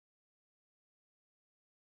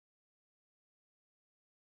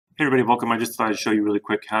Hey everybody, welcome. I just thought I'd show you really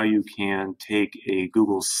quick how you can take a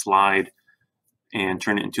Google slide and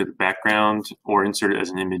turn it into the background or insert it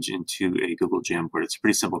as an image into a Google Jamboard. It's a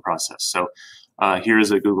pretty simple process. So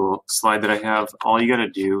here's a Google slide that I have. All you got to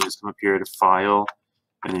do is come up here to File,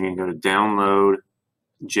 and then you're going to go to Download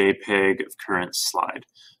JPEG of current slide.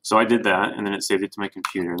 So I did that, and then it saved it to my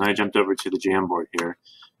computer. And then I jumped over to the Jamboard here.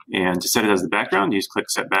 And to set it as the background, you just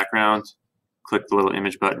click Set Background, click the little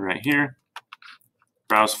image button right here,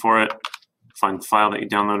 browse for it, find the file that you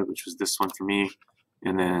downloaded, which was this one for me,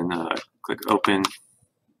 and then click Open,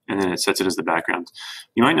 and then it sets it as the background.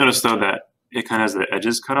 You might notice though that it kind of has the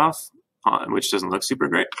edges cut off, which doesn't look super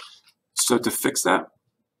great. So to fix that,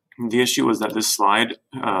 the issue was that this slide,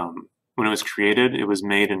 when it was created, it was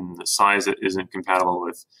made in the size that isn't compatible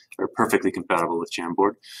with, or perfectly compatible with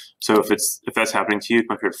Jamboard. So if that's happening to you,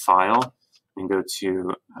 come up here to File and go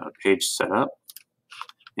to Page Setup,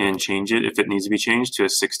 and change it if it needs to be changed to a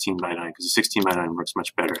 16:9 because a 16:9 works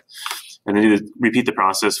much better. And then repeat the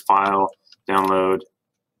process: File, Download,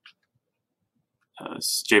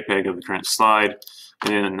 JPEG of the current slide,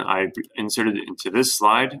 and then I inserted it into this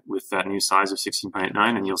slide with that new size of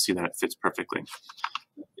 16:9, and you'll see that it fits perfectly.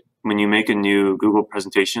 When you make a new Google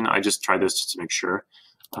presentation, I just tried this just to make sure.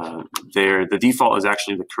 The default is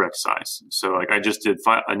actually the correct size. So like I just did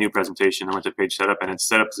a new presentation, I went to Page Setup, and it's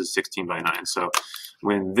set up as a 16:9. So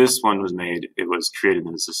when this one was made, it was created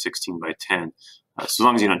as a 16:10. So as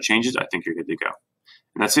long as you don't change it, I think you're good to go.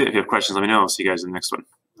 And that's it. If you have questions, let me know. I'll see you guys in the next one.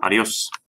 Adios.